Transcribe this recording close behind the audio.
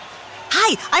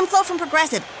Hi, I'm Flo from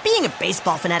Progressive. Being a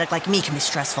baseball fanatic like me can be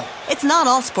stressful. It's not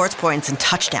all sports points and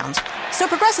touchdowns. So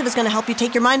Progressive is going to help you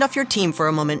take your mind off your team for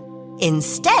a moment.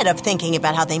 Instead of thinking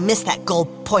about how they missed that goal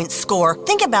point score,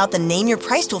 think about the Name Your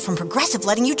Price tool from Progressive,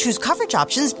 letting you choose coverage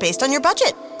options based on your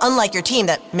budget, unlike your team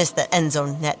that missed the end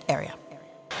zone net area.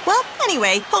 Well,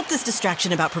 anyway, hope this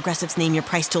distraction about Progressive's Name Your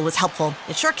Price tool was helpful.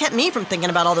 It sure kept me from thinking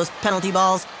about all those penalty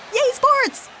balls. Yay,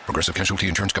 sports! Progressive Casualty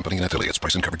Insurance Company and Affiliates.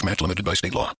 Price and coverage match limited by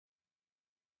state law.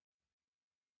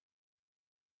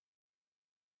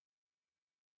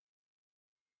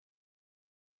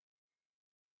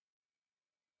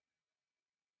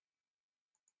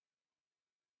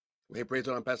 Hey, praise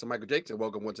God, I'm Pastor Michael Jakes, and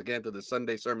welcome once again to the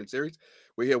Sunday Sermon Series.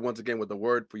 We're here once again with the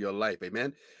Word for your life,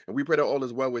 amen. And we pray that all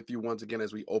is well with you once again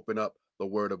as we open up the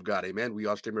Word of God, amen. We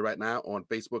are streaming right now on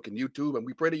Facebook and YouTube, and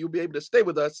we pray that you'll be able to stay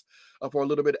with us for a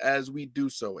little bit as we do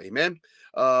so, amen.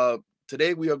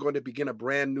 Today we are going to begin a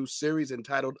brand new series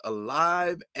entitled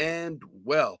Alive and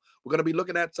Well. We're going to be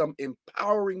looking at some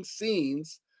empowering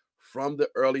scenes from the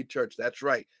early church. That's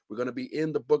right. We're going to be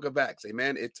in the book of Acts.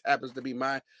 Amen. It happens to be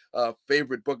my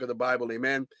favorite book of the Bible.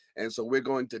 Amen. And so we're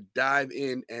going to dive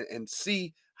in and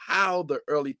see how the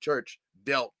early church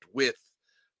dealt with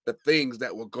the things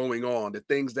that were going on, the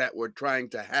things that were trying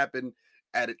to happen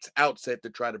at its outset to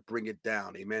try to bring it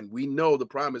down. Amen. We know the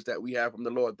promise that we have from the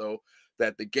Lord, though,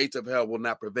 that the gates of hell will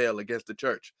not prevail against the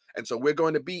church. And so we're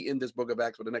going to be in this book of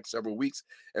Acts for the next several weeks.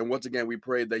 And once again, we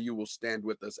pray that you will stand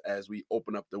with us as we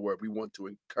open up the word. We want to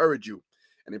encourage you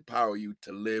and empower you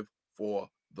to live for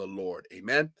the Lord.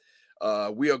 Amen.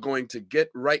 We are going to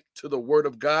get right to the word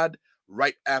of God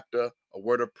right after a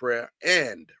word of prayer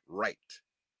and right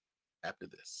after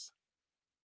this.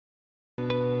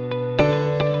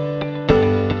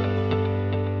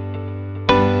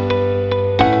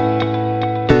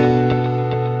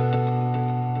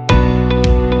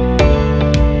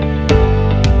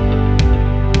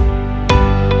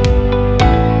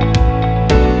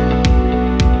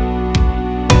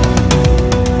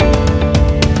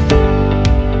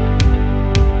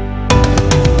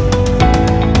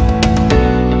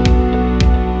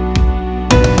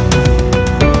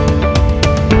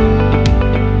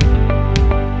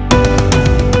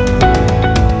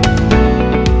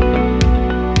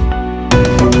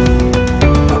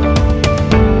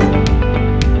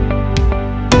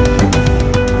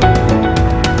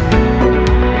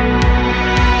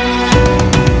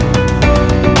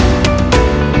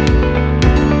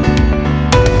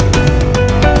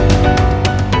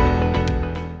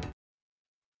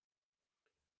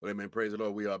 Well, amen. Praise the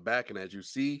Lord. We are back. And as you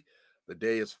see, the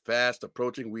day is fast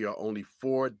approaching. We are only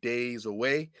 4 days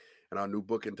away. And our new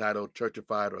book entitled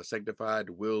Churchified or Sanctified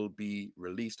will be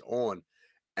released on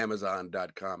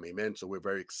Amazon.com. Amen. So we're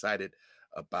very excited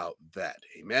about that.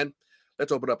 Amen.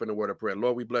 Let's open up in the word of prayer.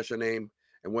 Lord, we bless your name.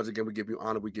 And once again, we give you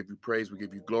honor, we give you praise, we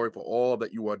give you glory for all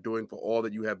that you are doing, for all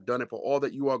that you have done, and for all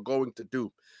that you are going to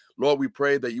do. Lord, we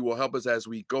pray that you will help us as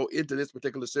we go into this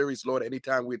particular series. Lord,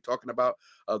 anytime we're talking about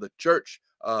the church,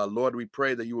 Lord, we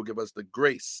pray that you will give us the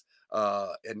grace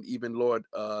and even, Lord,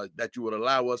 that you would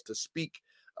allow us to speak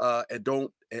and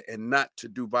not to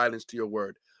do violence to your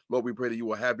word. Lord, we pray that you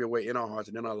will have your way in our hearts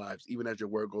and in our lives, even as your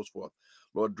word goes forth.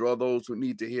 Lord, draw those who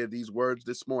need to hear these words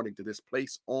this morning to this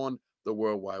place on the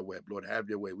World Wide Web. Lord, have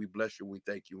your way. We bless you. We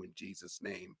thank you in Jesus'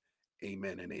 name.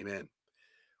 Amen and amen.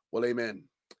 Well, amen.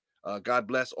 God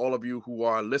bless all of you who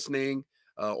are listening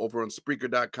over on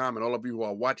Spreaker.com and all of you who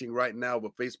are watching right now over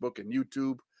Facebook and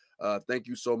YouTube. Thank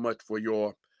you so much for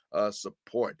your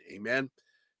support. Amen.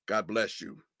 God bless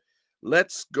you.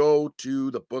 Let's go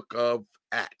to the book of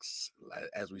Acts.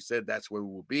 As we said, that's where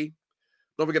we will be.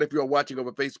 Don't forget, if you are watching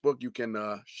over Facebook, you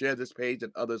can share this page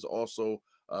and others also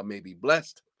may be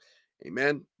blessed.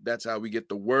 Amen. That's how we get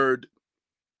the word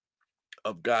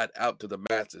of God out to the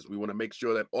masses. We want to make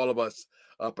sure that all of us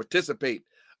participate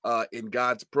in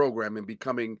God's program and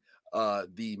becoming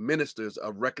the ministers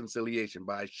of reconciliation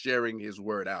by sharing his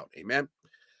word out. Amen.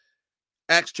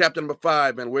 Acts chapter number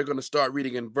 5, and we're going to start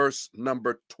reading in verse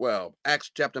number 12. Acts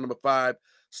chapter number 5,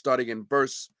 starting in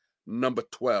verse number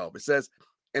 12. It says,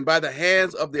 "And by the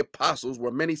hands of the apostles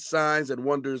were many signs and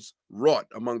wonders wrought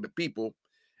among the people,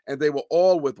 and they were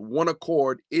all with one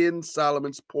accord in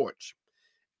Solomon's porch.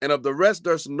 And of the rest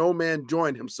durst no man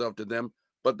join himself to them,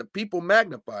 but the people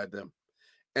magnified them.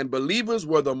 And believers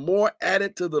were the more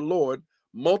added to the Lord,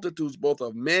 multitudes both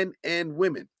of men and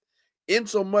women,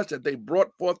 insomuch that they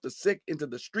brought forth the sick into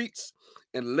the streets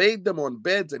and laid them on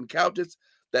beds and couches,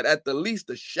 that at the least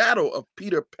the shadow of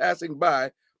Peter passing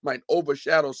by might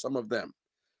overshadow some of them.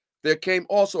 There came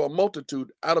also a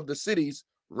multitude out of the cities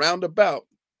round about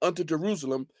unto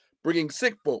Jerusalem, bringing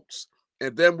sick folks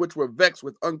and them which were vexed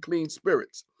with unclean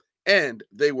spirits, and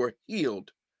they were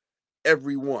healed,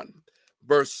 every one.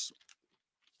 Verse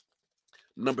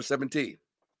number 17.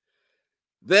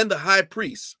 Then the high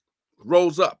priest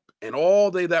rose up, and all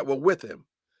they that were with him,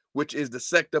 which is the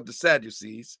sect of the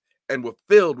Sadducees, and were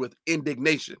filled with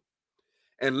indignation,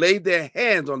 and laid their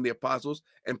hands on the apostles,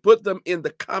 and put them in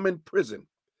the common prison.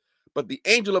 But the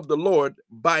angel of the Lord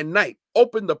by night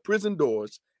opened the prison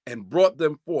doors, and brought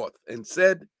them forth, and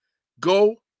said,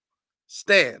 Go,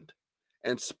 stand,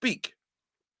 and speak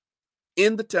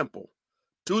in the temple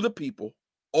to the people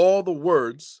all the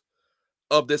words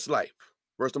of this life.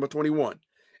 Verse number 21.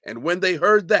 And when they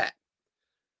heard that,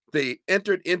 they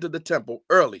entered into the temple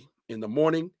early in the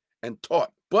morning and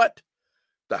taught. But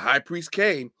the high priest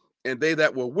came, and they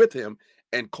that were with him,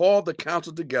 and called the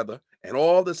council together, and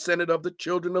all the senate of the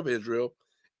children of Israel,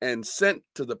 and sent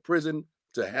to the prison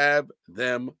to have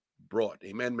them brought.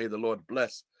 Amen. May the Lord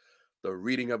bless the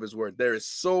reading of his word. There is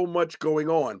so much going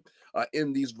on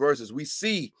in these verses. We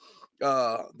see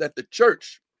that the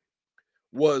church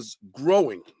was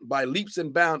growing by leaps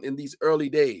and bounds in these early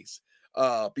days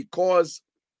because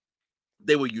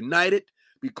they were united,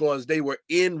 because they were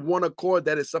in one accord.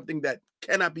 That is something that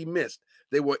cannot be missed.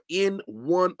 They were in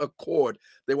one accord.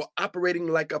 They were operating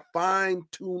like a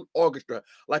fine-tuned orchestra,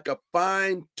 like a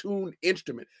fine-tuned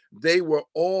instrument. They were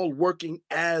all working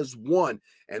as one.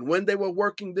 And when they were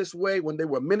working this way, when they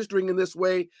were ministering in this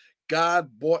way, God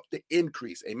brought the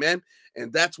increase. Amen.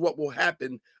 And that's what will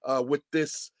happen with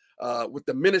this. With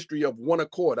the ministry of one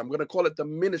accord. I'm going to call it the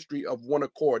ministry of one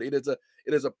accord. It is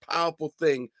a powerful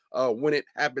thing when it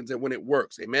happens and when it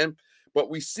works. Amen. But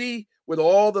we see with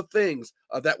all the things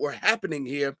that were happening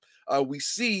here, we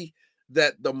see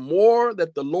that the more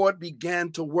that the Lord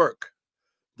began to work,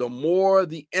 the more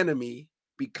the enemy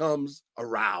becomes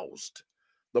aroused.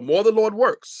 The more the Lord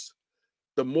works,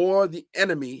 the more the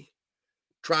enemy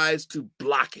tries to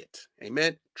block it.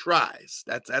 Amen. Tries.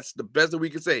 That's the best that we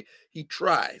can say. He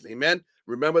tries. Amen.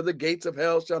 Remember, the gates of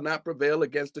hell shall not prevail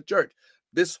against the church.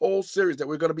 This whole series that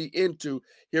we're going to be into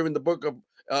here in the book of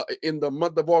in the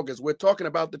month of August, we're talking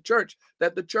about the church,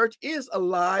 that the church is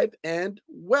alive and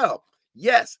well.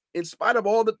 Yes, in spite of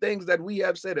all the things that we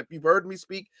have said. If you've heard me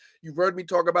speak, you've heard me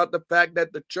talk about the fact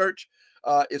that the church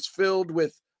is filled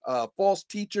with false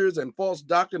teachers and false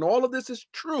doctrine. All of this is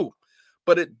true.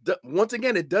 But once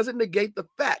again, it doesn't negate the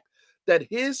fact that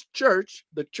his church,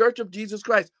 the church of Jesus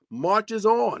Christ, marches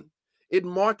on. It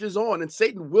marches on, and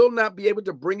Satan will not be able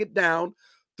to bring it down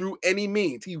through any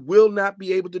means. He will not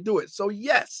be able to do it. So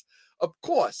yes, of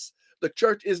course, the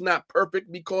church is not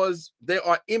perfect because there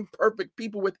are imperfect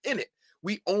people within it.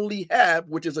 We only have,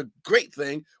 which is a great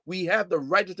thing, we have the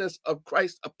righteousness of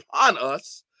Christ upon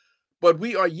us, but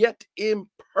we are yet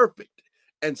imperfect.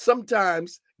 And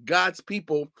sometimes God's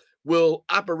people will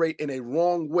operate in a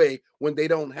wrong way when they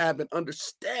don't have an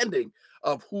understanding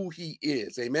of who he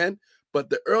is. Amen. But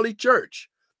the early church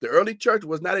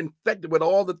was not infected with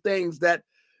all the things that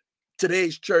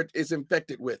today's church is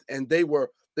infected with. And they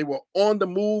were on the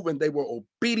move, and they were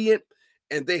obedient,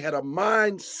 and they had a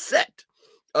mind set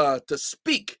to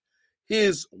speak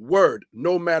his word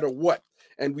no matter what.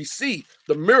 And we see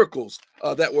the miracles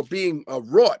that were being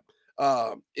wrought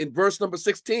in verse number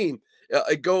 16.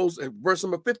 It goes in verse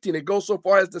number 15. It goes so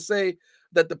far as to say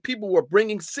that the people were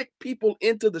bringing sick people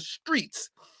into the streets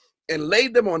and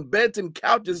laid them on beds and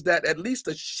couches, that at least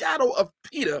the shadow of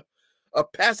Peter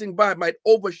passing by might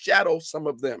overshadow some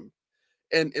of them.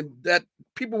 And that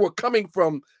people were coming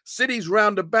from cities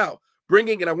round about,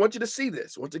 bringing, and I want you to see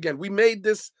this. Once again, we made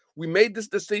this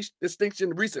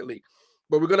distinction recently,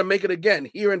 but we're going to make it again.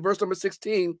 Here in verse number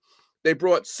 16, they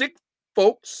brought sick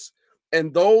folks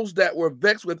and those that were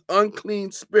vexed with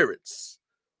unclean spirits.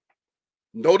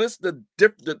 Notice the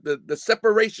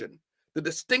separation, the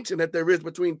distinction that there is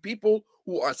between people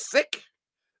who are sick,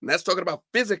 and that's talking about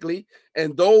physically,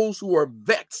 and those who are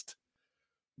vexed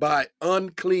by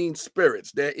unclean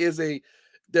spirits. There is a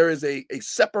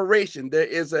separation. There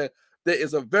is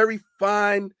a very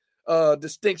fine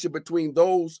distinction between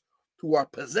those who are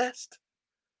possessed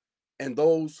and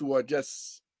those who are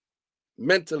just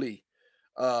mentally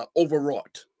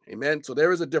overwrought. Amen. So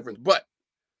there is a difference, but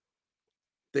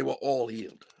they were all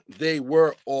healed. They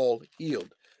were all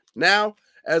healed. Now,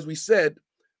 as we said,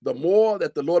 the more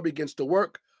that the Lord begins to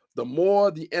work, the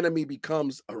more the enemy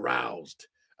becomes aroused.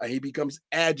 He becomes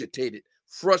agitated,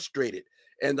 frustrated.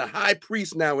 And the high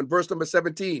priest now in verse number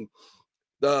 17,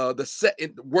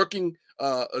 Satan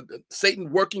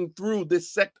working through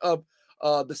this sect of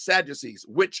the Sadducees,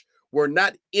 which were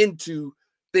not into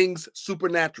things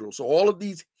supernatural. So all of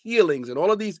these healings and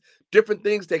all of these different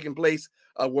things taking place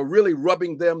were really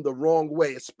rubbing them the wrong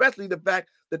way, especially the fact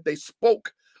that they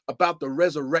spoke about the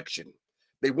resurrection.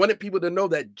 They wanted people to know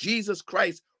that Jesus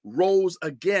Christ rose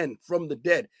again from the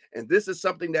dead. And this is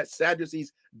something that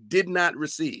Sadducees did not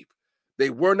receive. They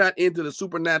were not into the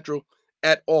supernatural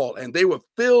at all. And they were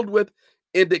filled with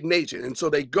indignation. And so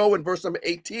they go in verse number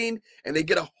 18 and they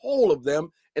get a hold of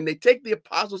them and they take the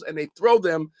apostles and they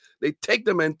take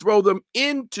them and throw them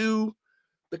into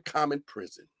the common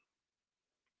prison.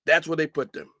 That's where they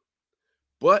put them.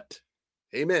 But,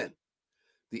 amen,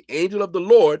 the angel of the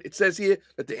Lord, it says here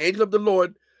that the angel of the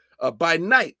Lord by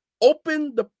night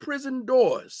opened the prison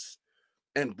doors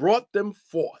and brought them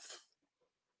forth.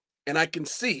 And I can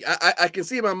see, I can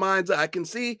see in my mind's eye, I can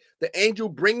see the angel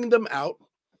bringing them out,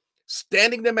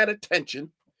 standing them at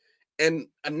attention, and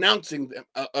announcing them,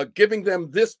 giving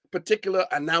them this particular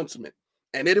announcement.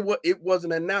 And it was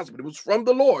an announcement. It was from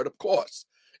the Lord, of course.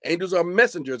 Angels are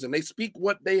messengers, and they speak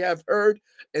what they have heard,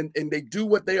 and they do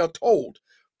what they are told.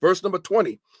 Verse number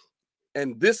 20.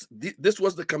 And this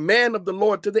was the command of the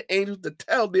Lord to the angels to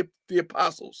tell the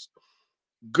apostles,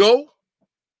 go,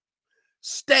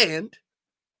 stand,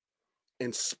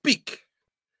 and speak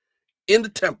in the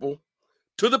temple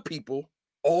to the people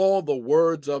all the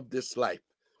words of this life.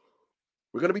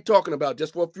 We're going to be talking about,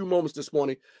 just for a few moments this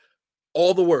morning,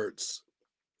 all the words.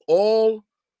 All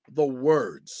the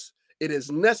words. It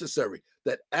is necessary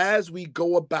that as we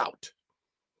go about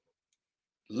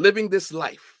living this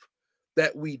life,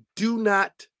 that we do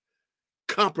not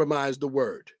compromise the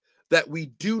word, that we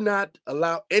do not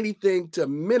allow anything to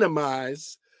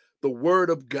minimize the word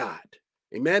of God.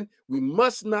 Amen. We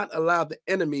must not allow the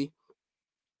enemy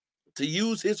to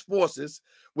use his forces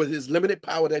with his limited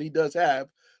power that he does have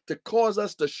to cause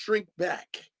us to shrink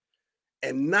back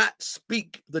and not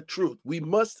speak the truth. We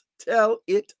must tell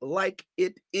it like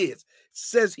it is. It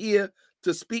says here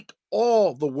to speak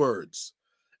all the words,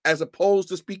 as opposed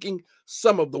to speaking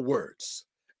some of the words,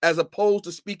 as opposed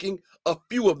to speaking a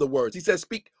few of the words. He says,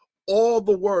 speak all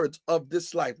the words of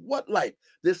this life. What life?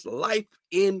 This life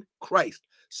in Christ.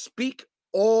 Speak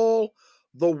all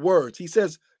the words. He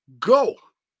says, go,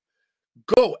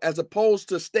 as opposed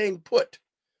to staying put.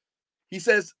 He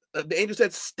says, the angel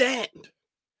said, stand,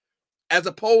 as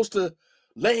opposed to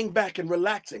laying back and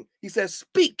relaxing. He says,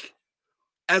 speak,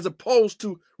 as opposed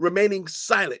to remaining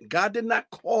silent. God did not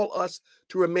call us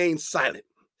to remain silent.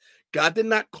 God did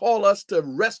not call us to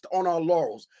rest on our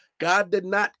laurels. God did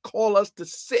not call us to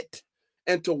sit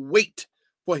and to wait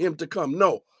for him to come.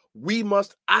 No, we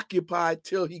must occupy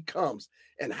till he comes.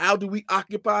 And how do we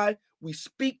occupy? We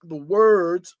speak the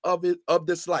words of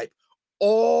this life,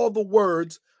 all the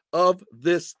words of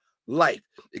this life.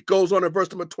 It goes on in verse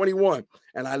number 21,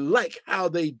 and I like how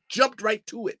they jumped right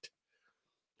to it.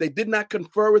 They did not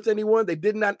confer with anyone. They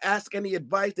did not ask any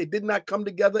advice. They did not come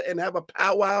together and have a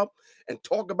powwow and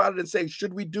talk about it and say,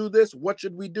 should we do this? What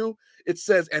should we do? It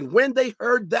says, and when they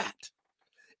heard that,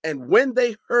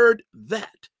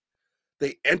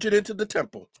 they entered into the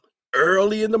temple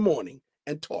early in the morning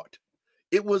and taught.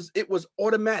 It was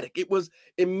automatic. It was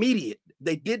immediate.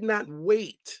 They did not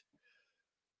wait.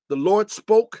 The Lord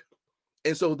spoke,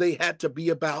 and so they had to be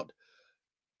about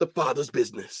the Father's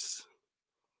business.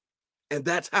 And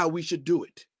that's how we should do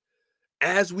it.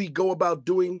 As we go about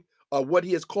doing what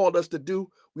he has called us to do,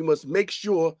 we must make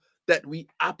sure that we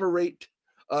operate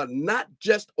not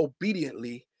just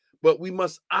obediently, but we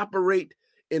must operate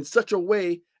in such a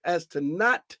way as to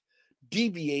not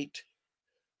deviate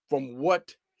from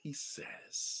what he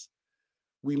says.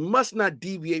 We must not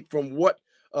deviate from what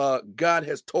God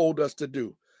has told us to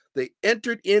do. They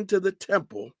entered into the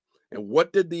temple, and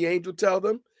what did the angel tell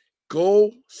them?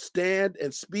 Go, stand,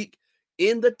 and speak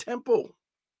in the temple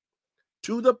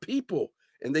to the people.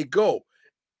 And they go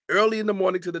early in the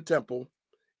morning to the temple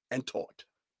and taught.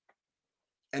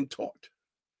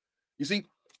 You see,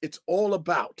 it's all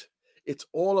about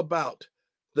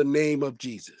the name of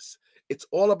Jesus. It's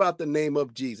all about the name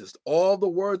of Jesus. All the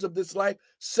words of this life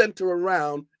center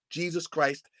around Jesus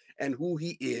Christ and who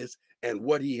he is and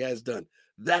what he has done.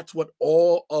 That's what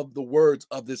all of the words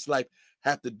of this life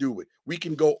have to do with. We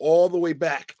can go all the way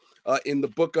back in the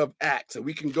book of Acts, and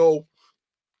we can go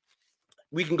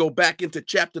back into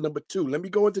chapter number 2. Let me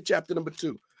go into chapter number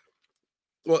 2.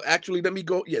 Well, actually, let me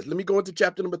go into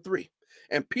chapter number 3.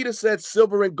 And Peter said,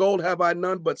 silver and gold have I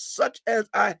none, but such as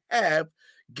I have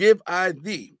give I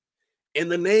thee. In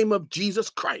the name of Jesus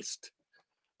Christ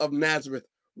of Nazareth,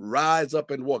 rise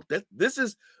up and walk. This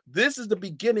is the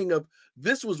beginning of,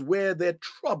 this was where their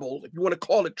trouble, if you want to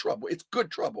call it trouble, it's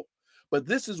good trouble, but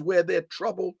this is where their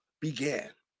trouble began.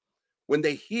 When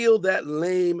they healed that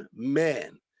lame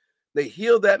man. They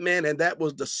healed that man, and that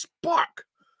was the spark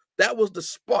That was the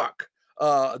spark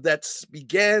that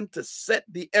began to set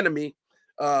the enemy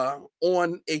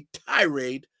on a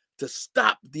tirade to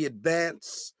stop the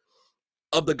advance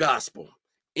of the gospel.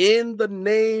 In the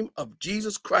name of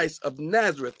Jesus Christ of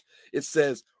Nazareth, it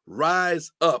says,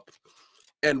 rise up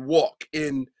and walk.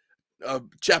 In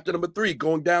chapter number 3,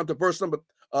 going down to verse number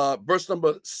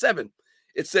 7,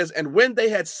 it says, and when they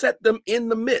had set them in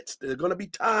the midst, there are going to be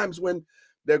times when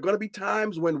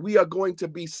we are going to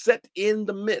be set in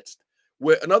the midst,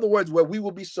 where, in other words, where we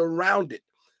will be surrounded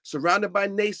by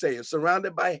naysayers,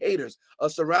 surrounded by haters,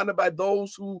 surrounded by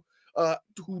those who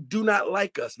do not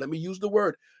like us. Let me use the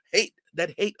word hate,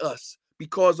 that hate us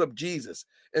because of Jesus.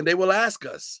 And they will ask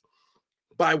us,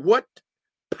 by what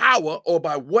power or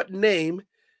by what name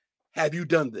have you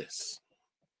done this?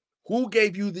 Who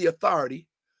gave you the authority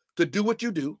to do what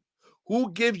you do?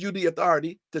 Who gives you the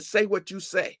authority to say what you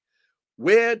say?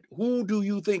 Who do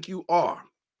you think you are?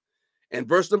 And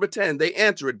verse number 10, they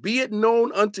answer it, be it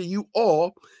known unto you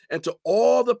all and to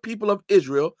all the people of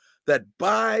Israel that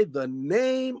by the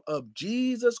name of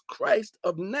Jesus Christ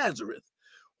of Nazareth,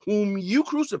 whom you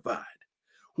crucified,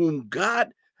 whom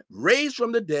God raised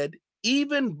from the dead,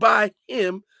 even by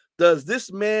him does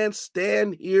this man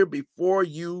stand here before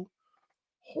you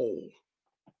whole.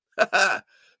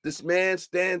 This man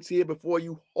stands here before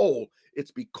you whole.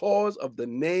 It's because of the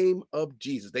name of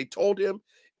Jesus. They told him,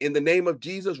 in the name of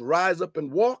Jesus, rise up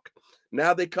and walk.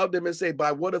 Now they come to him and say,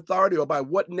 by what authority or by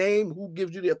what name? Who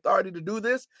gives you the authority to do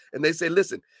this? And they say,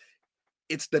 listen,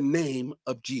 it's the name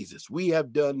of Jesus. We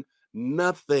have done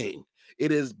nothing.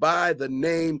 It is by the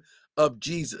name of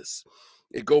Jesus.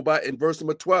 It go by in verse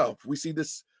number 12. We see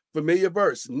this familiar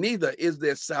verse. Neither is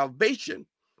there salvation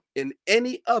in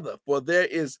any other, for there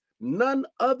is none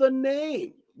other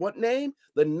name. What name?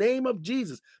 The name of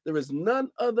Jesus. There is none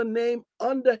other name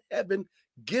under heaven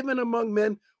given among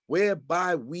men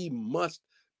whereby we must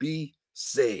be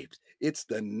saved. It's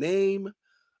the name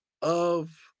of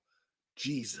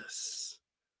Jesus.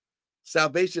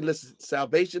 Salvation, listen,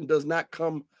 salvation does not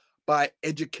come by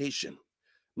education,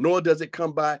 nor does it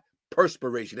come by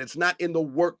perspiration. It's not in the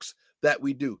works that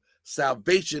we do.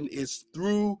 Salvation is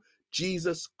through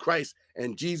Jesus Christ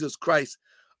and Jesus Christ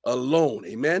alone.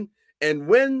 Amen. And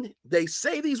when they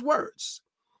say these words,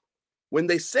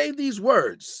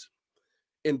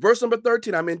 in verse number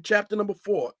 13, I'm in chapter number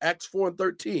 4, Acts 4 and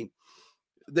 13,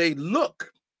 they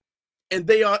look and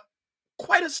they are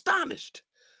quite astonished.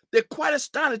 They're quite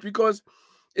astonished because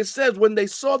it says when they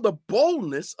saw the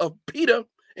boldness of Peter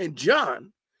and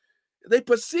John, they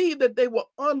perceived that they were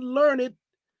unlearned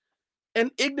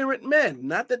and ignorant men.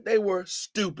 Not that they were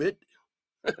stupid,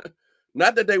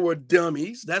 not that they were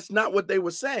dummies. That's not what they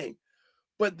were saying.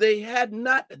 But they did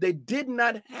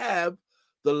not have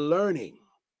the learning.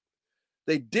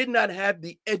 They did not have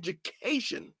the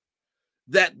education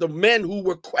that the men who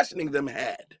were questioning them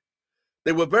had.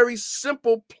 They were very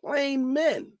simple, plain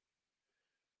men.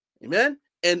 Amen.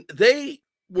 And they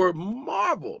were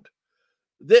marveled.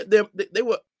 They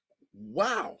were,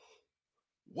 wow.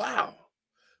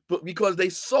 But because they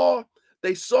saw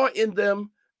in them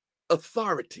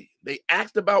authority. They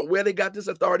asked about where they got this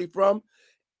authority from,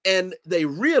 and they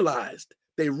realized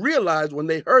when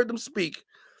they heard them speak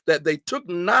that they took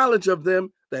knowledge of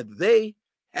them, that they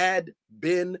had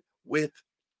been with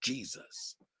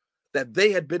Jesus. That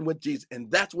they had been with Jesus. And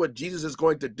that's what Jesus is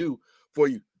going to do for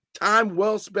you. Time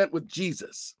well spent with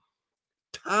Jesus.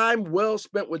 Time well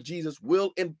spent with Jesus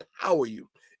will empower you.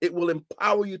 It will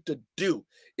empower you to do.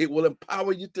 It will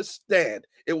empower you to stand.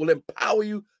 It will empower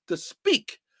you to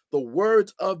speak the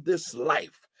words of this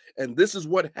life. And this is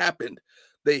what happened.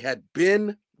 They had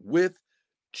been with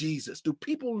Jesus. Do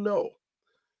people know?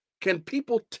 Can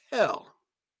people tell?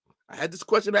 I had this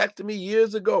question asked to me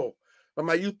years ago by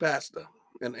my youth pastor,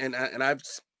 and I've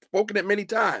spoken it many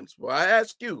times. Well, I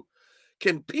ask you,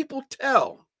 can people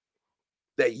tell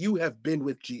that you have been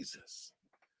with Jesus?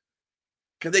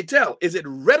 Can they tell? Is it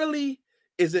readily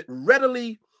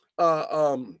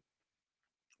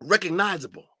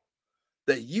recognizable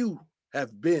that you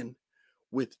have been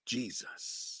with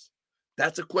Jesus?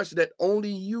 That's a question that only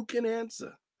you can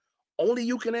answer. Only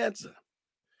you can answer.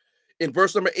 In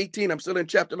verse number 18, I'm still in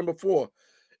chapter number 4,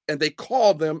 and they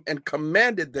called them and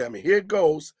commanded them. Here it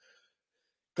goes.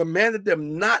 Commanded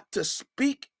them not to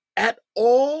speak at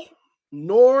all,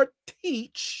 nor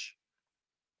teach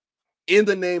in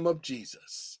the name of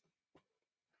Jesus.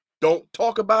 Don't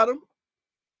talk about him.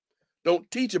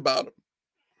 Don't teach about him.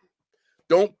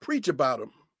 Don't preach about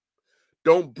him.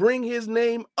 Don't bring his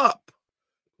name up,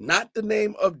 not the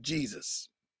name of Jesus.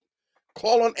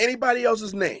 Call on anybody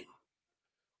else's name,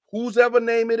 whosever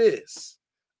name it is.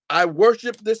 I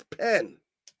worship this pen.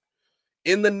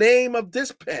 in the name of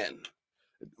this pen.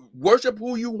 Worship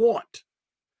who you want,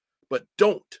 but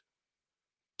don't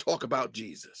talk about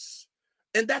Jesus.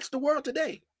 And that's the world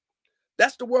today.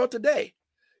 That's the world today.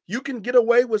 You can get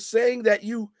away with saying that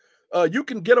you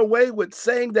can get away with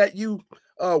saying that you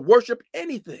worship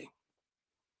anything,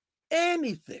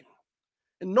 anything.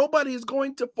 And nobody is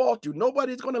going to fault you.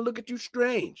 Nobody is going to look at you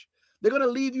strange. They're going to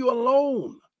leave you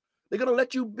alone. They're going to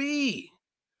let you be.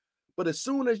 But as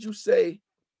soon as you say,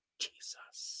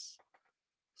 Jesus,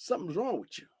 something's wrong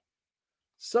with you.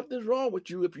 Something's wrong with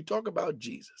you if you talk about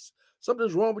Jesus.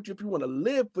 Something's wrong with you if you want to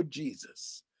live for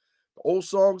Jesus. The old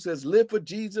song says, live for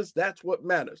Jesus, that's what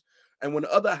matters. And when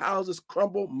other houses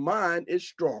crumble, mine is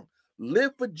strong.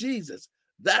 Live for Jesus,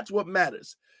 that's what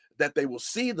matters. That they will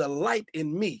see the light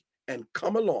in me and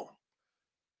come along.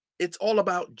 It's all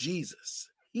about Jesus.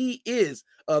 He is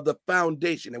the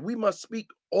foundation, and we must speak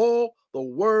all the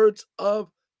words of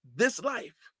this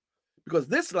life, because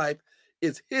this life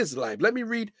is his life. Let me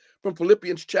read from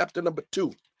Philippians chapter number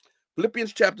 2.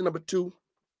 Philippians chapter number 2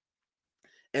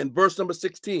 and verse number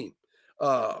 16.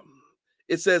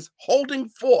 It says, holding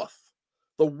forth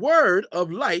the word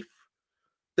of life,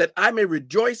 that I may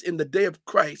rejoice in the day of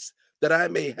Christ, that I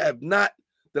may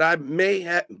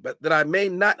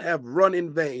not have run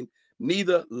in vain,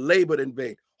 neither labored in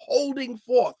vain. Holding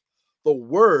forth the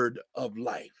word of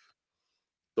life.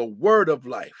 The word of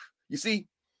life. You see,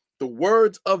 the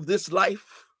words of this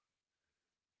life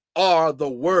are the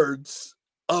words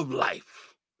of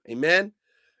life. Amen.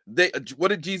 What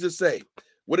did Jesus say?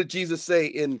 What did Jesus say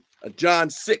in John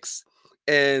 6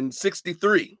 and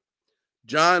 63?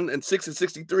 John and 6 and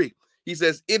 63. He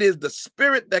says, it is the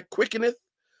spirit that quickeneth,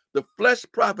 the flesh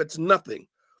profits nothing.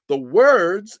 The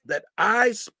words that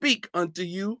I speak unto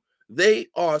you, they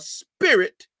are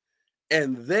spirit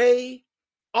and they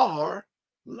are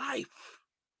life.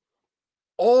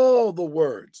 All the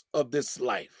words of this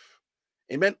life.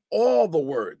 Amen. All the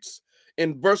words.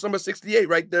 In verse number 68,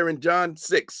 right there in John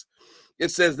 6,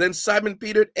 it says, then Simon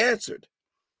Peter answered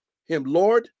him,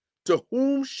 Lord, to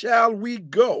whom shall we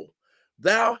go?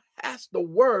 Thou hast the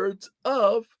words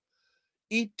of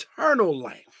eternal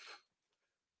life.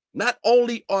 Not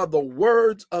only are the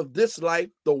words of this life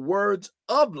the words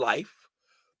of life,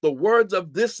 the words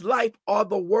of this life are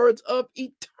the words of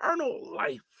eternal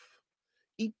life.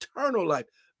 Eternal life.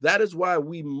 That is why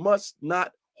we must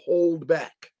not hold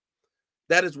back.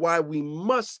 That is why we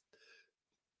must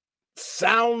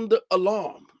sound the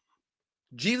alarm.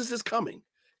 Jesus is coming.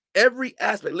 Every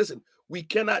aspect. Listen, we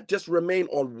cannot just remain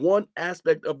on one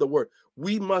aspect of the word.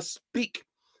 We must speak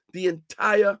the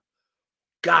entire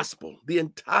gospel, the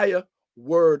entire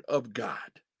word of God,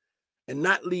 and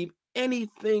not leave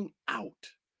anything out.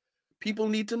 People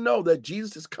need to know that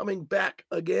Jesus is coming back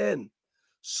again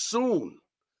soon.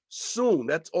 Soon.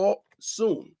 That's all.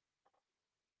 Soon.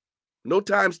 No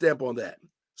timestamp on that.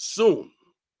 Soon.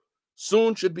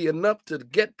 Soon should be enough to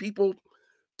get people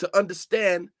to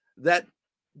understand that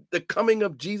the coming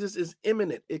of Jesus is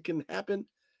imminent. It can happen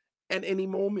at any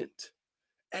moment.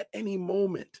 At any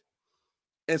moment.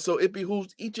 And so it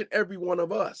behooves each and every one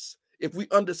of us, if we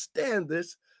understand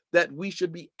this, that we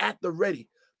should be at the ready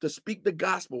to speak the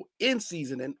gospel in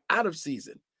season and out of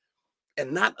season,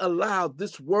 and not allow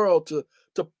this world to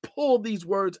pull these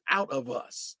words out of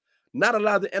us, not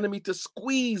allow the enemy to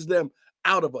squeeze them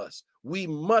out of us. We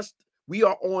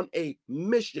are on a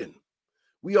mission.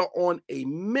 We are on a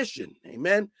mission,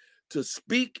 amen, to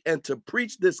speak and to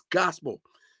preach this gospel.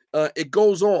 It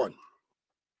goes on.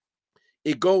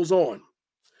 It goes on.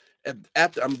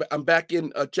 After I'm back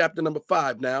in chapter number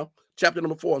 5 now. Chapter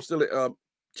number 4. I'm still at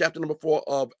chapter number 4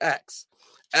 of Acts.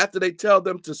 After they tell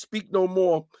them to speak no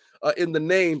more in the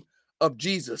name of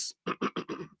Jesus,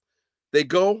 they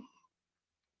go,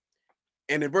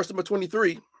 and in verse number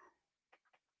 23,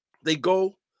 they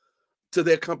go to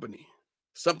their company.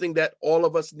 Something that all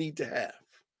of us need to have.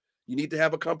 You need to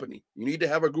have a company. You need to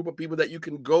have a group of people that you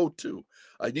can go to.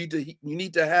 You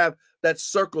need to have that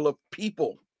circle of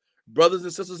people, brothers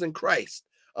and sisters in Christ,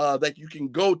 that you can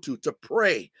go to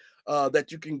pray,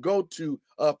 that you can go to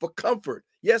for comfort.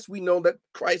 Yes, we know that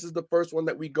Christ is the first one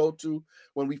that we go to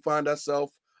when we find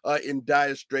ourselves in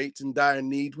dire straits and dire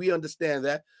needs. We understand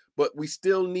that, but we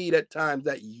still need at times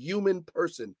that human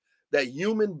person, that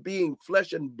human being,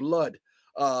 flesh and blood,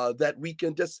 that we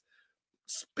can just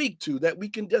speak to, that we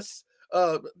can just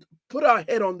put our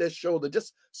head on their shoulder,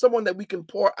 just someone that we can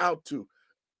pour out to,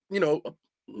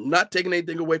 not taking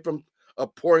anything away from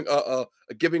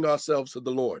giving ourselves to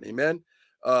the Lord. Amen.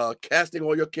 Casting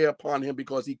all your care upon him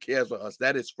because he cares for us.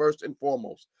 That is first and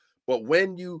foremost. But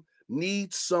when you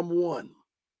need someone,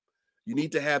 you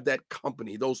need to have that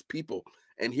company, those people.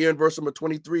 And here in verse number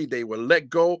 23, they were let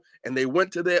go and they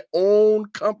went to their own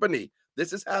company.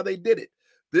 This is how they did it.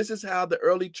 This is how the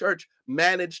early church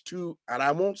managed to, and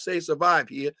I won't say survive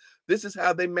here, this is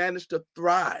how they managed to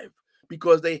thrive,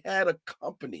 because they had a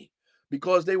company,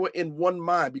 because they were in one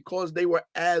mind, because they were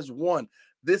as one.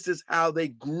 This is how they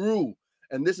grew,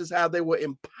 and this is how they were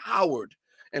empowered.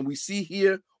 And we see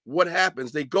here what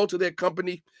happens. They go to their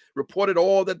company, reported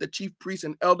all that the chief priests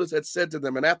and elders had said to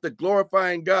them. And after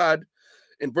glorifying God,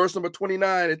 in verse number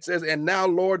 29, it says, "And now,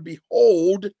 Lord,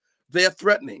 behold their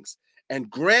threatenings, and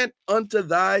grant unto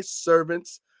thy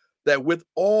servants that with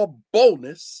all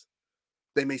boldness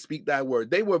they may speak thy word."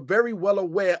 They were very well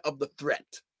aware of the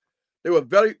threat. They were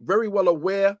very, very well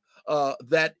aware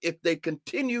that if they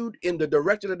continued in the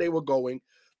direction that they were going,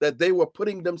 that they were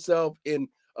putting themselves in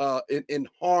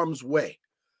harm's way,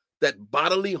 that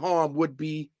bodily harm would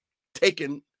be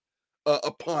taken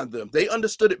upon them. They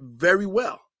understood it very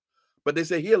well, but they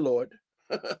say, "Here, Lord,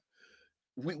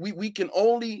 we can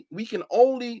only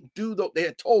do the." They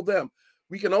had told them,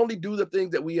 "We can only do the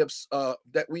things that we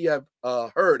have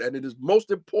heard, and it is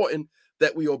most important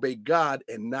that we obey God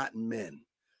and not men.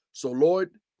 So,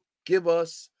 Lord, give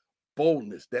us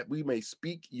boldness that we may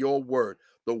speak your word,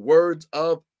 the words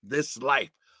of this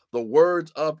life, the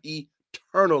words of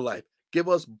eternal life. Give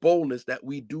us boldness that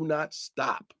we do not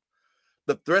stop."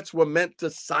 The threats were meant to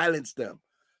silence them.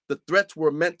 The threats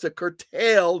were meant to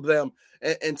curtail them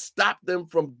and stop them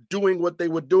from doing what they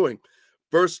were doing.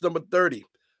 Verse number 30,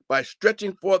 "By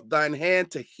stretching forth thine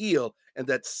hand to heal, and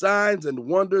that signs and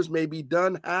wonders may be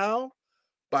done." How?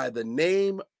 "By the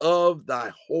name of thy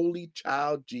holy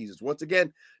child Jesus." Once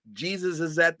again, Jesus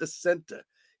is at the center.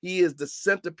 He is the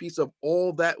centerpiece of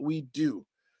all that we do.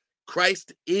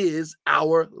 Christ is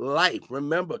our life.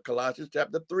 Remember Colossians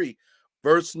chapter 3,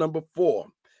 verse number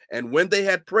 4. "And when they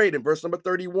had prayed," in verse number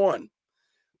 31,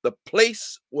 "the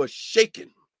place was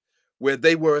shaken where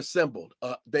they were assembled."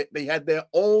 They had their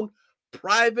own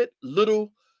private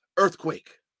little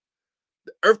earthquake.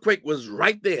 The earthquake was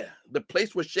right there. The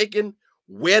place was shaken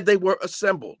where they were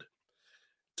assembled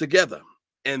together.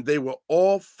 "And they were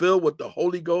all filled with the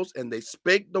Holy Ghost, and they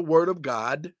spake the word of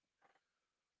God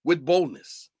with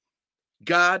boldness."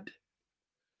 God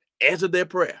answered their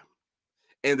prayer,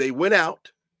 and they went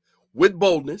out with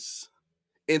boldness,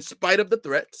 in spite of the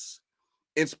threats,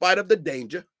 in spite of the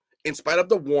danger, in spite of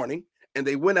the warning, and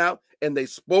they went out and they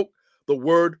spoke the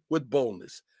word with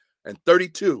boldness. And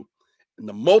 32, "And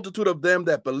the multitude of them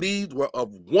that believed were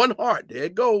of one heart." There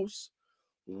it goes.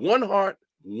 One heart,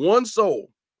 one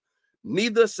soul.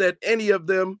 "Neither said any of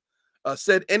them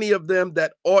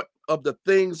that aught of the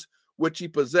things which he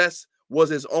possessed was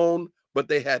his own, but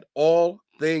they had all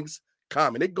things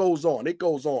common." It goes on. It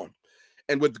goes on.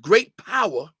 "And with great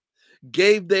power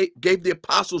gave the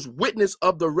apostles witness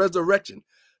of the resurrection."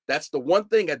 That's the one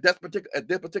thing at this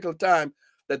particular time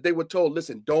that they were told,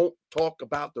 "Listen, don't talk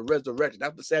about the resurrection."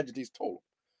 That's what the Sadducees told them.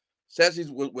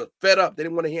 Sadducees were fed up. They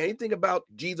didn't want to hear anything about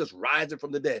Jesus rising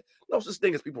from the dead. No such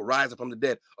thing as people rising from the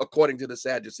dead, according to the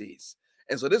Sadducees.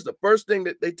 And so this is the first thing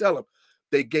that they tell them.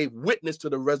 They gave witness to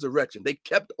the resurrection. They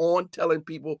kept on telling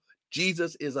people,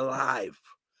 Jesus is alive.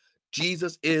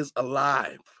 Jesus is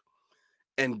alive.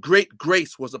 "And great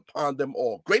grace was upon them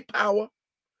all." Great power,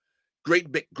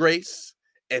 great grace,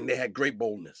 and they had great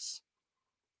boldness.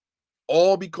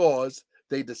 All because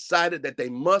they decided that they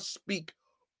must speak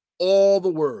all the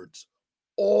words,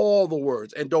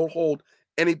 and don't hold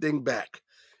anything back.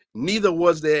 "Neither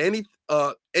was there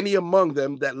any among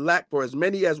them that lacked, for as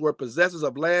many as were possessors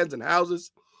of lands and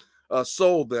houses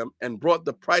sold them, and brought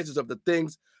the prices of the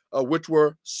things which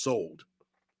were sold."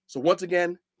 So once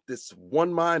again, this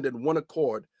one mind and one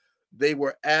accord, they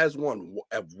were as one,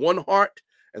 of one heart,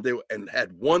 and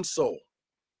had one soul,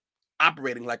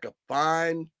 operating like a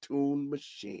fine-tuned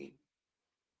machine.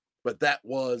 But that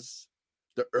was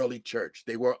the early church.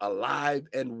 They were alive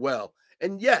and well.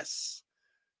 And yes,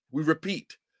 we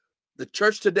repeat, the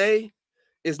church today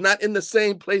is not in the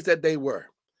same place that they were.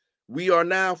 We are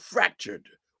now fractured.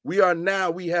 We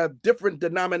have different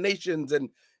denominations,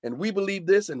 and we believe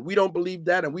this and we don't believe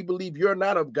that, and we believe you're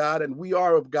not of God and we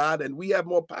are of God, and we have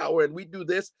more power and we do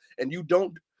this and you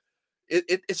don't.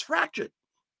 It's fractured.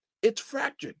 It's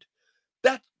fractured.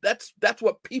 That's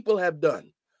what people have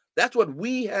done. That's what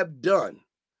we have done.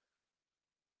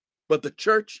 But the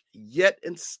church yet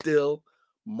and still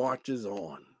marches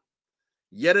on.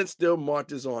 Yet and still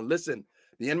marches on. Listen,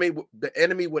 the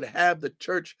enemy would have the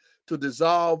church to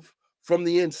dissolve from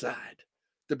the inside,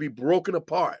 to be broken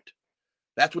apart.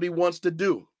 That's what he wants to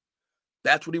do.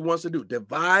 That's what he wants to do.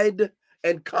 Divide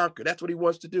and conquer. That's what he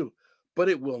wants to do. But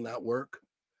it will not work.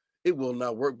 It will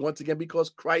not work once again because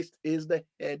Christ is the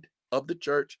head of the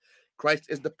church. Christ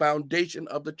is the foundation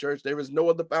of the church. There is no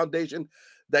other foundation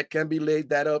that can be laid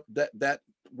that up, that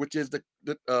which is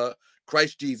the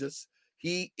Christ Jesus.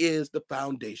 He is the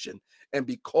foundation. And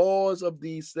because of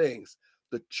these things,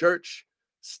 the church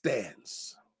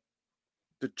stands.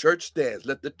 The church stands.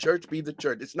 Let the church be the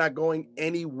church. It's not going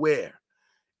anywhere.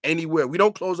 Anywhere. We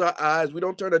don't close our eyes. We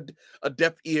don't turn a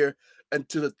deaf ear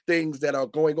into the things that are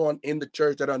going on in the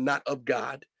church that are not of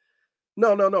God.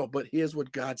 No, no, no. But here's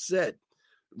what God said.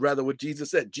 Rather, what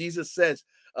Jesus said. Jesus says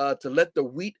to let the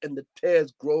wheat and the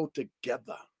tares grow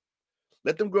together.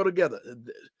 Let them grow together.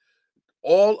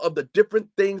 All of the different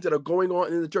things that are going on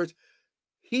in the church,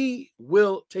 he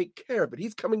will take care of it.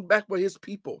 He's coming back for his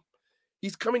people.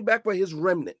 He's coming back for his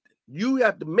remnant. You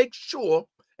have to make sure,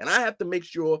 and I have to make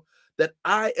sure that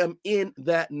I am in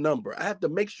that number. I have to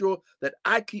make sure that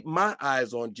I keep my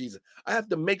eyes on Jesus. I have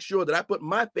to make sure that I put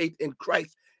my faith in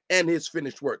Christ and his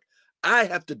finished work. I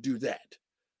have to do that.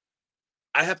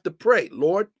 I have to pray,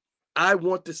 Lord, I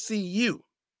want to see you.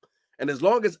 And as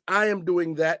long as I am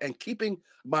doing that and keeping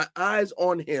my eyes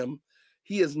on him,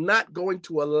 he is not going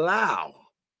to allow,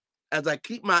 as I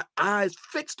keep my eyes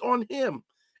fixed on him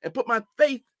and put my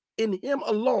faith in him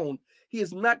alone, he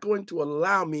is not going to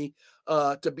allow me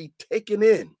to be taken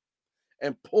in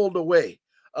and pulled away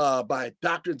by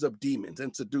doctrines of demons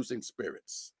and seducing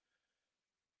spirits.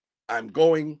 I'm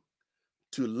going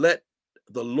to let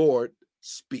the Lord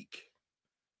speak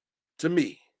to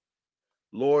me.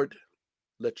 Lord,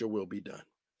 let your will be done.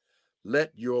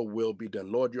 Let your will be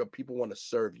done. Lord, your people want to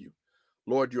serve you.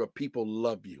 Lord, your people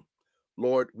love you.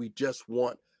 Lord, we just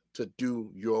want to do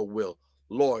your will.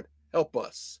 Lord, help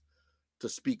us to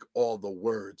speak all the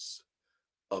words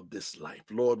of this life.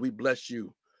 Lord, we bless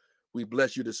you. We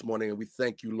bless you this morning, and we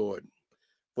thank you, Lord,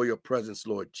 for your presence,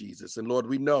 Lord Jesus. And Lord,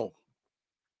 we know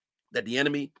that the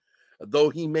enemy,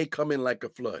 though he may come in like a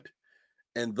flood,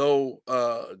 and though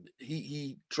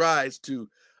he tries to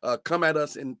come at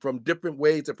us from different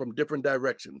ways and from different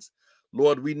directions,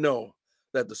 Lord, we know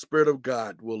that the Spirit of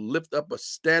God will lift up a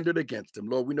standard against him.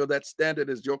 Lord, we know that standard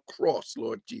is your cross,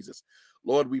 Lord Jesus.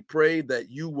 Lord, we pray that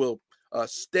you will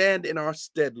stand in our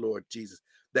stead, Lord Jesus,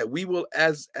 that we will,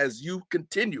 as you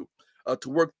continue to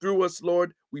work through us,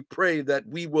 Lord, we pray that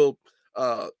we will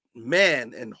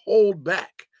man and hold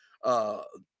back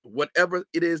whatever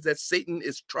it is that Satan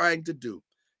is trying to do.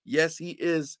 Yes,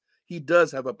 he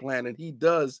does have a plan, and he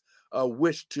does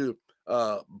wish to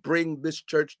bring this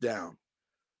church down.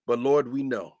 But Lord, we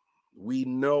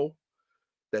know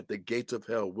that the gates of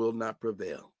hell will not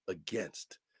prevail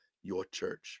against your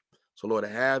church. So Lord,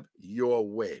 have your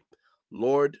way.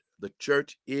 Lord, the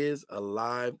church is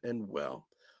alive and well.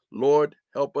 Lord,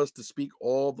 help us to speak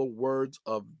all the words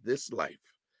of this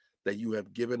life that you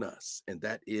have given us, and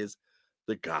that is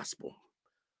the gospel.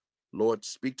 Lord,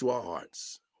 speak to our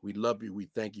hearts. We love you. We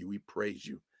thank you. We praise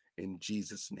you in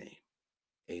Jesus' name.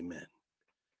 Amen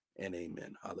and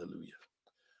amen. Hallelujah.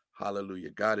 Hallelujah.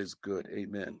 God is good.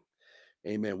 Amen.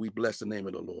 Amen. We bless the name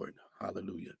of the Lord.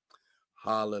 Hallelujah.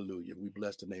 Hallelujah. We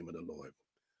bless the name of the Lord.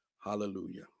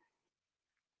 Hallelujah.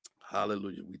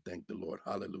 Hallelujah. We thank the Lord.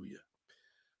 Hallelujah.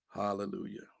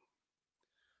 Hallelujah.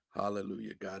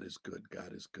 Hallelujah. God is good.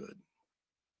 God is good.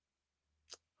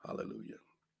 Hallelujah.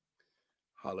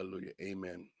 Hallelujah.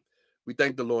 Amen. We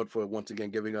thank the Lord for once again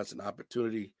giving us an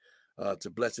opportunity to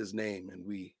bless his name. And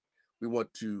we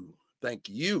want to thank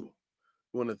you.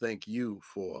 We want to thank you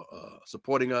for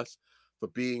supporting us, for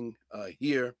being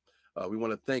here. We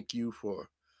want to thank you for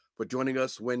joining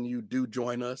us when you do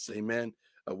join us. Amen.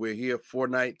 We're here 4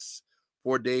 nights,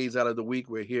 4 days out of the week.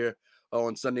 We're here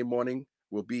on Sunday morning.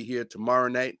 We'll be here tomorrow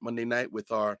night, Monday night,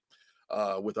 with our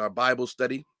Bible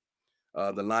study,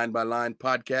 the Line by Line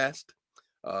podcast.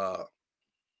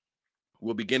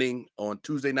 We're beginning on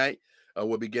Tuesday night.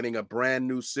 We're beginning a brand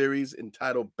new series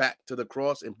entitled Back to the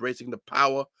Cross, Embracing the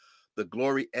Power, the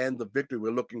Glory, and the Victory.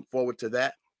 We're looking forward to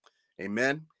that.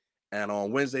 Amen. And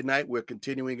on Wednesday night, we're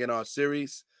continuing in our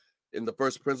series in the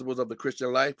first principles of the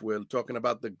Christian life. We're talking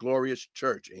about the glorious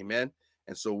church. Amen.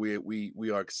 And so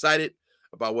we are excited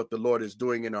about what the Lord is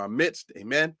doing in our midst.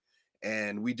 Amen.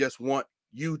 And we just want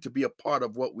you to be a part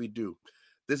of what we do.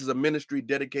 This is a ministry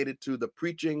dedicated to the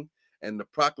preaching and the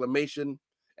proclamation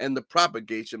and the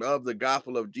propagation of the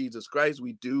gospel of Jesus Christ.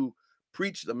 We do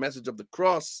preach the message of the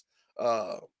cross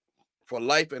for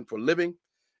life and for living.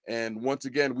 And once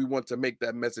again, we want to make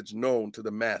that message known to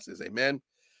the masses. Amen.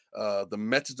 The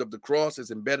message of the cross is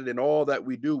embedded in all that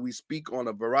we do. We speak on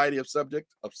a variety of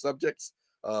subjects,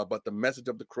 but the message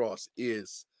of the cross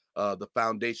is the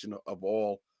foundation of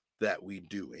all that we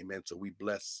do. Amen. So we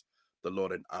bless the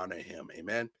Lord and honor him.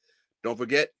 Amen. Don't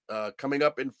forget, coming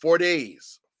up in 4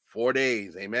 days, 4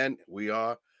 days, amen. We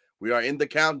are in the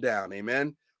countdown,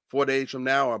 amen. 4 days from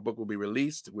now, our book will be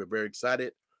released. We're very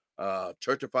excited.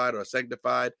 Churchified or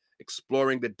Sanctified,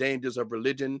 Exploring the Dangers of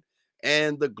Religion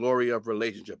and the Glory of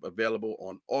Relationship, available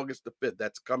on August the 5th.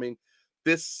 That's coming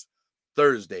this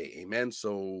Thursday, amen.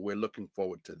 So we're looking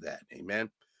forward to that,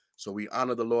 amen. So we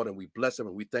honor the Lord and we bless him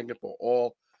and we thank him for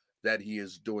all that he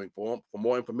is doing for him. For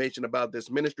more information about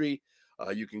this ministry,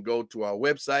 you can go to our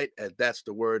website at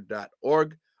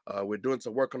that'stheword.org. We're doing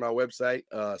some work on our website,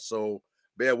 so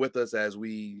bear with us as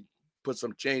we put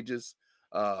some changes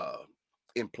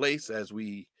in place as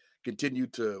we continue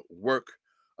to work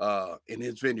in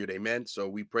his vineyard, amen. So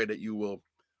we pray that you will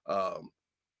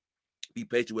be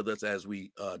patient with us as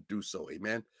we do so,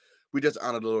 amen. We just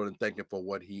honor the Lord and thank him for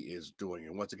what he is doing.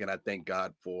 And once again, I thank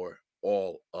God for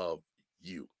all of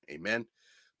you, amen.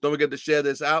 Don't forget to share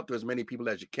this out to as many people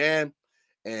as you can.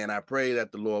 And I pray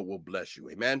that the Lord will bless you.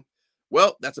 Amen.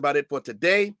 Well, that's about it for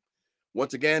today.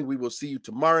 Once again, we will see you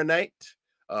tomorrow night,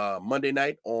 Monday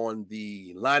night on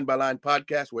the Line by Line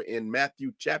podcast. We're in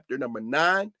Matthew chapter number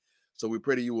 9. So we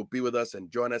pray that you will be with us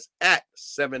and join us at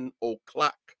 7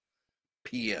 o'clock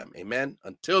p.m. Amen.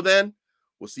 Until then,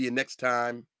 we'll see you next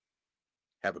time.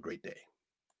 Have a great day.